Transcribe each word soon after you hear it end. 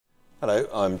Hello,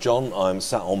 I'm John. I'm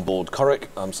sat on board Coric.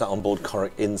 I'm sat on board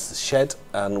Coric in the shed,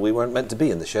 and we weren't meant to be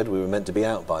in the shed. We were meant to be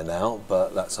out by now,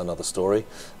 but that's another story.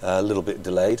 A little bit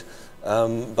delayed,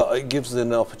 but it gives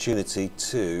an opportunity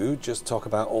to just talk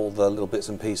about all the little bits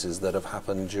and pieces that have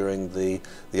happened during the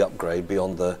upgrade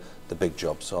beyond the big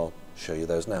job. So I'll show you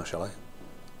those now, shall I?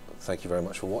 Thank you very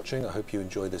much for watching. I hope you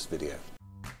enjoy this video.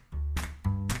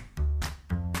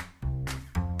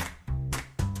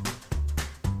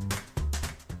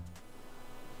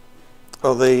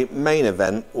 Well, the main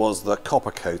event was the copper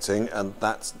coating, and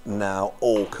that's now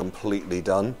all completely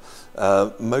done.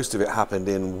 Most of it happened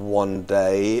in one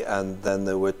day, and then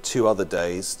there were 2 other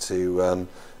days to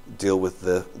deal with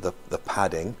the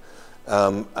padding.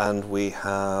 And we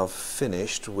have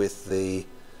finished with the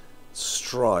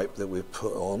stripe that we've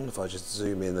put on. If I just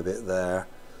zoom in a bit there,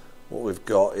 what we've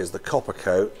got is the copper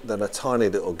coat, then a tiny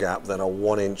little gap, then a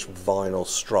 1-inch vinyl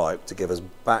stripe to give us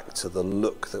back to the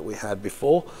look that we had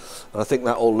before. And I think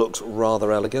that all looks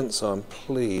rather elegant, so I'm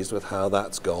pleased with how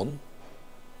that's gone.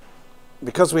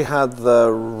 Because we had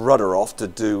the rudder off to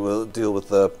deal with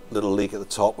the little leak at the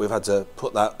top, we've had to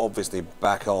put that obviously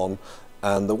back on,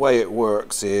 and the way it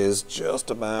works is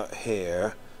just about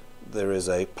here there is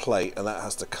a plate, and that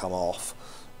has to come off.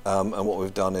 And what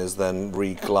we've done is then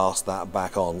re-glassed that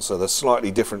back on. So the slightly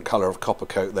different colour of copper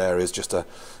coat there is just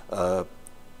a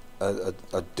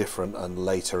different and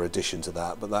later addition to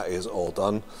that, but that is all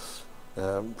done.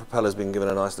 Propeller's been given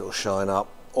a nice little shine up.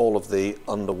 All of the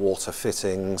underwater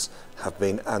fittings have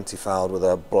been anti-fouled with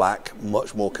a black,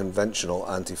 much more conventional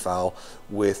anti-foul,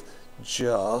 with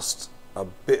just a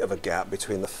bit of a gap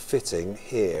between the fitting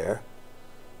here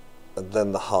and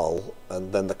then the hull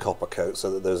and then the copper coat,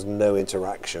 so that there's no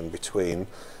interaction between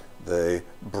the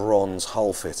bronze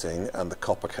hull fitting and the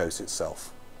copper coat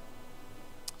itself.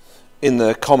 In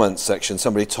the comments section,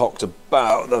 somebody talked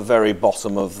about the very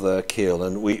bottom of the keel,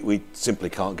 and we simply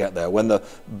can't get there. When the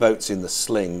boat's in the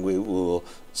sling, we will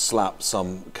slap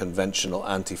some conventional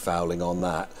anti-fouling on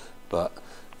that, but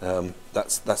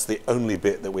that's the only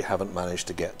bit that we haven't managed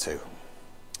to get to.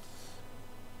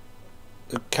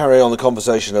 Carry on the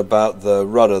conversation about the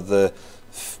rudder. The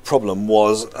problem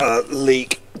was a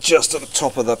leak just at the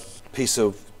top of the piece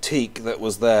of teak that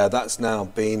was there. That's now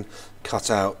been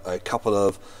cut out. A couple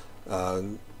of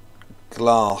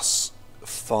glass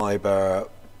fibre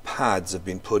pads have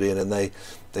been put in, and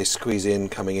they squeeze in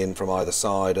coming in from either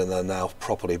side, and they're now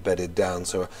properly bedded down,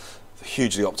 so we're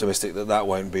hugely optimistic that that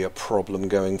won't be a problem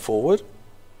going forward.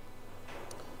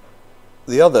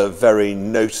 The other very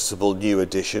noticeable new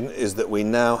addition is that we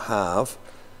now have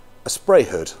a spray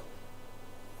hood.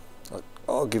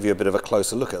 I'll give you a bit of a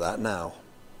closer look at that now.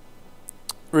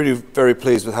 Really very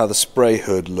pleased with how the spray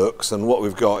hood looks, and what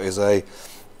we've got is a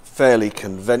fairly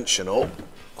conventional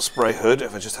spray hood.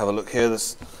 If I just have a look here,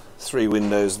 there's 3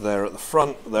 windows there at the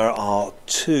front. There are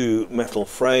 2 metal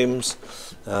frames.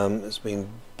 It's been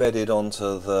bedded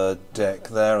onto the deck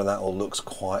there, and that all looks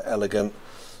quite elegant.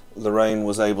 Lorraine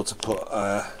was able to put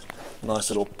a nice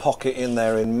little pocket in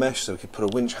there in mesh, so we could put a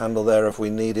winch handle there if we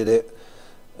needed it.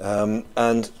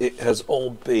 And it has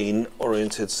all been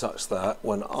oriented such that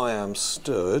when I am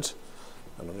stood,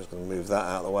 and I'm just going to move that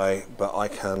out of the way, but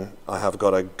I have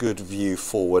got a good view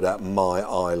forward at my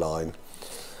eye line.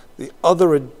 The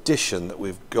other addition that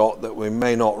we've got that we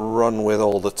may not run with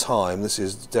all the time, this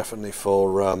is definitely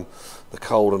for the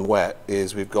cold and wet,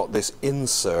 is we've got this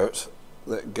insert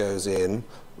that goes in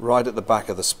right at the back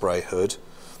of the spray hood,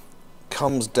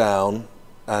 comes down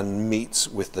and meets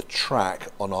with the track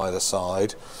on either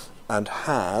side, and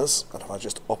has, and if I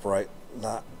just operate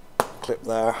that clip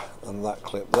there and that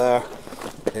clip there,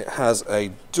 it has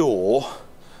a door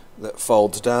that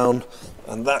folds down,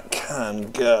 and that can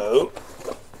go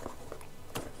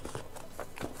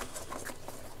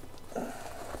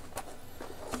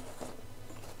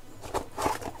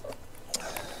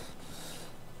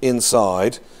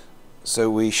inside.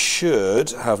 So we should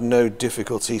have no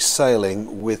difficulty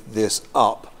sailing with this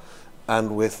up,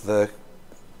 and with the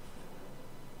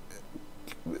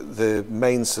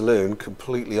main saloon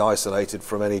completely isolated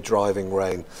from any driving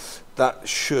rain. That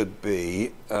should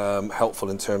be helpful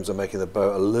in terms of making the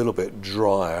boat a little bit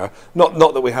drier. Not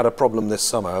that we had a problem this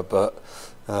summer, but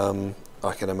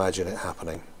I can imagine it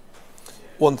happening.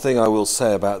 One thing I will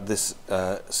say about this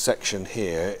section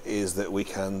here is that we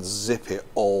can zip it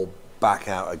all back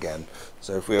out again.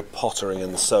 So if we're pottering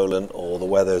in the Solent or the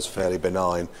weather's fairly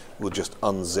benign, we'll just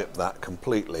unzip that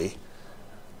completely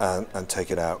and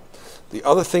take it out. The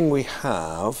other thing we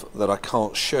have that I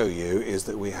can't show you is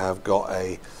that we have got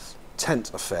a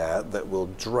tent affair that will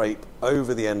drape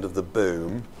over the end of the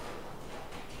boom,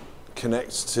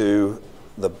 connects to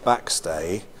the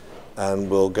backstay,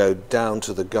 and will go down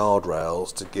to the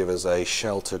guardrails to give us a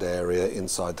sheltered area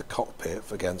inside the cockpit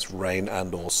against rain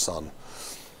and or sun.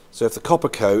 So if the copper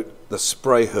coat, the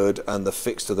spray hood and the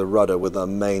fix to the rudder were the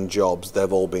main jobs,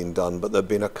 they've all been done, but there have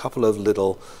been a couple of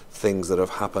little things that have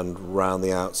happened around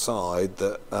the outside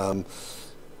that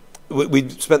we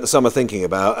spent the summer thinking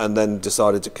about and then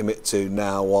decided to commit to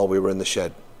now while we were in the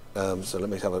shed. So let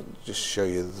me just show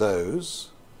you those.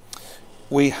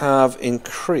 We have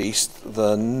increased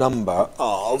the number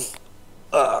of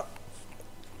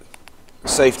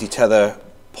safety tether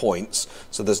points,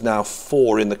 so there's now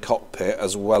 4 in the cockpit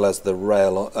as well as the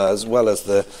rail, as well as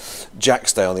the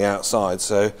jackstay on the outside.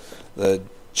 So the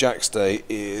jackstay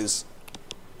is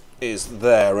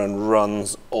there and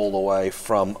runs all the way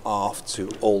from aft to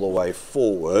all the way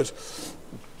forward.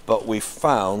 But we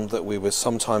found that we were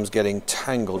sometimes getting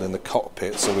tangled in the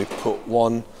cockpit, so we put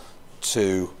 1,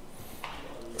 2,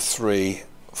 3,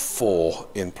 4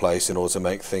 in place in order to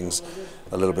make things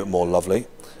a little bit more lovely.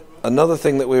 Another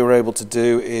thing that we were able to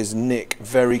do is Nick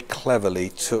very cleverly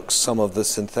took some of the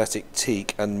synthetic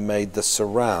teak and made the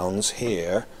surrounds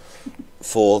here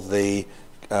for the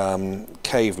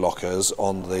cave lockers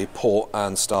on the port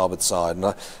and starboard side, and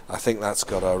I think that's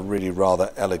got a really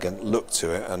rather elegant look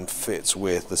to it and fits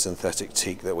with the synthetic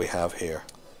teak that we have here.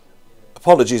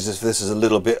 Apologies if this is a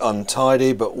little bit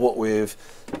untidy, but what we've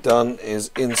done is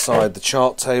inside the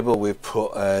chart table we've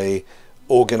put a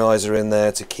organizer in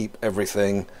there to keep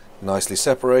everything nicely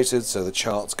separated, so the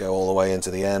charts go all the way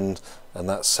into the end, and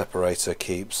that separator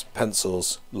keeps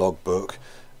pencils, logbook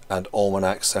and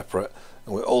almanac separate.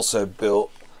 And we also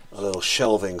built a little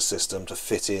shelving system to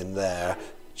fit in there,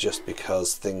 just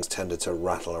because things tended to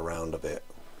rattle around a bit.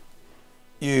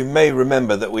 You may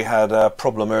remember that we had a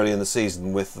problem early in the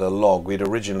season with the log. We'd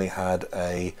originally had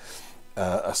a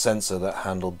sensor that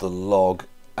handled the log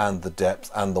and the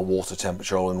depth and the water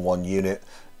temperature all in one unit.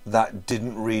 That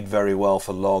didn't read very well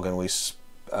for log, and we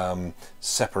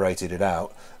separated it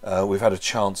out. We've had a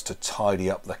chance to tidy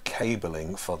up the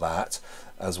cabling for that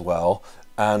as well,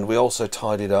 and we also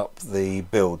tidied up the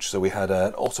bilge. So we had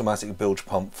an automatic bilge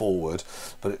pump forward,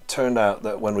 but it turned out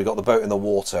that when we got the boat in the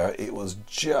water it was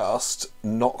just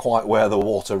not quite where the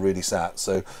water really sat,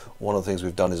 so one of the things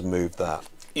we've done is moved that.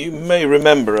 You may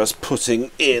remember us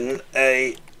putting in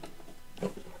a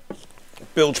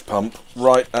bilge pump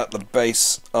right at the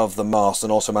base of the mast,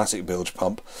 an automatic bilge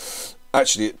pump.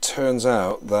 Actually, it turns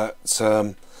out that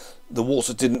the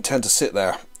water didn't tend to sit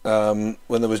there.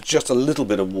 When there was just a little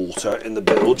bit of water in the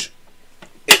bilge,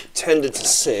 it tended to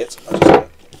sit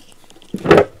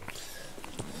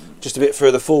just a bit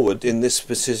further forward in this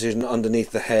position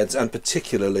underneath the heads, and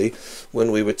particularly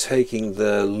when we were taking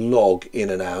the log in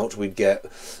and out, we'd get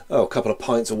a couple of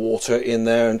pints of water in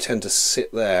there and tend to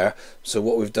sit there. So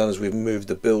what we've done is we've moved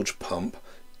the bilge pump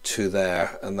to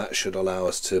there, and that should allow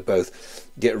us to both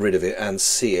get rid of it and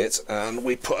see it. And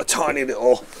we put a tiny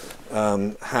little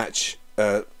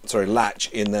latch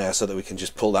in there so that we can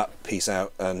just pull that piece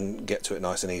out and get to it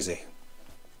nice and easy.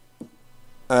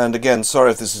 And again,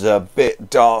 sorry if this is a bit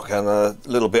dark and a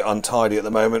little bit untidy at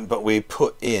the moment, but we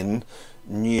put in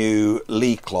new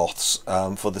lee cloths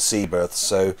for the sea berths.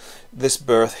 So this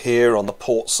berth here on the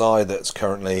port side that's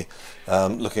currently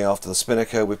looking after the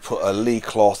spinnaker, we put a lee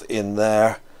cloth in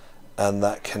there, and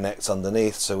that connects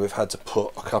underneath. So we've had to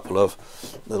put a couple of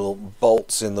little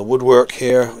bolts in the woodwork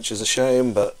here, which is a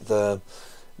shame, but the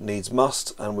needs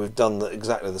must. And we've done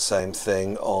exactly the same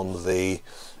thing on the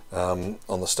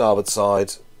starboard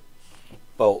side.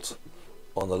 Bolt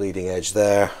on the leading edge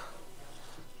there,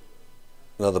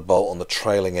 another bolt on the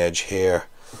trailing edge here,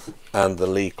 and the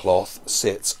lee cloth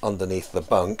sits underneath the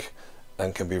bunk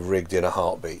and can be rigged in a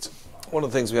heartbeat. One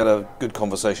of the things we had a good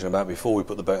conversation about before we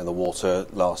put the boat in the water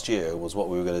last year was what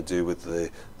we were going to do with the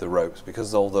ropes,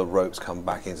 because all the ropes come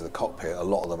back into the cockpit. A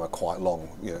lot of them are quite long.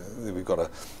 You know, we've got a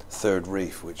third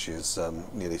reef which is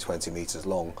nearly 20 meters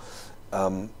long.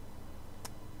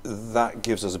 That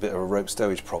gives us a bit of a rope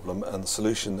stowage problem, and the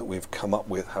solution that we've come up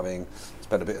with, having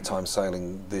spent a bit of time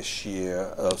sailing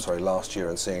last year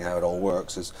and seeing how it all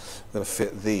works, is we're going to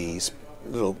fit these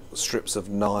little strips of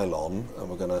nylon, and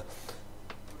we're going to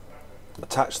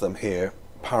attach them here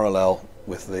parallel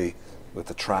with the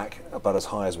track about as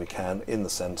high as we can in the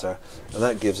center, and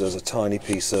that gives us a tiny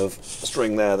piece of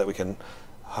string there that we can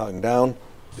hang down.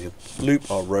 We loop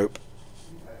our rope,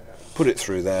 put it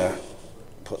through there,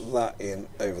 put that in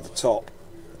over the top,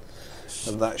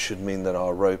 and that should mean that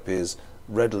our rope is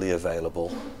readily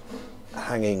available,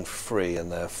 hanging free and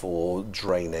therefore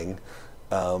draining,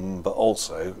 but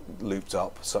also looped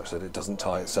up such that it doesn't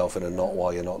tie itself in a knot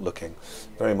while you're not looking.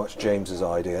 Very much James's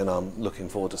idea, and I'm looking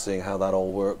forward to seeing how that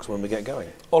all works when we get going.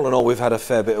 All in all, we've had a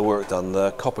fair bit of work done.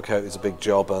 The copper coat is a big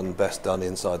job and best done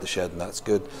inside the shed, and that's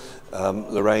good.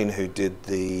 Lorraine, who did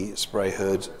the spray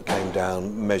hood, came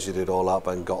down, measured it all up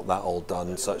and got that all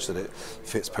done such that it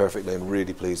fits perfectly, and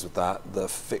really pleased with that. The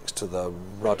fix to the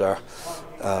rudder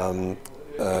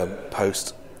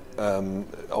post,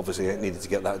 obviously it needed to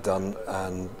get that done,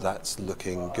 and that's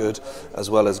looking good, as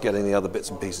well as getting the other bits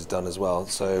and pieces done as well.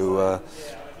 So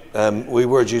we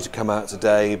were due to come out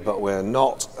today, but we're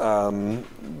not.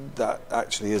 That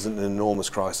actually isn't an enormous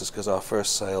crisis because our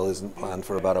first sale isn't planned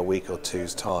for about a week or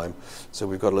two's time, so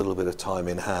we've got a little bit of time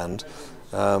in hand.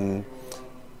 Well,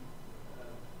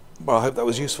 I hope that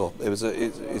was useful.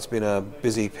 It's been a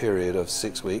busy period of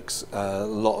 6 weeks. A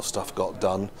lot of stuff got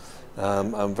done.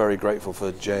 I'm very grateful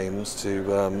for James to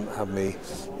have me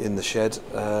in the shed,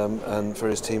 and for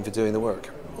his team for doing the work.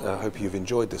 I hope you've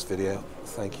enjoyed this video.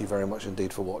 Thank you very much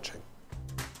indeed for watching.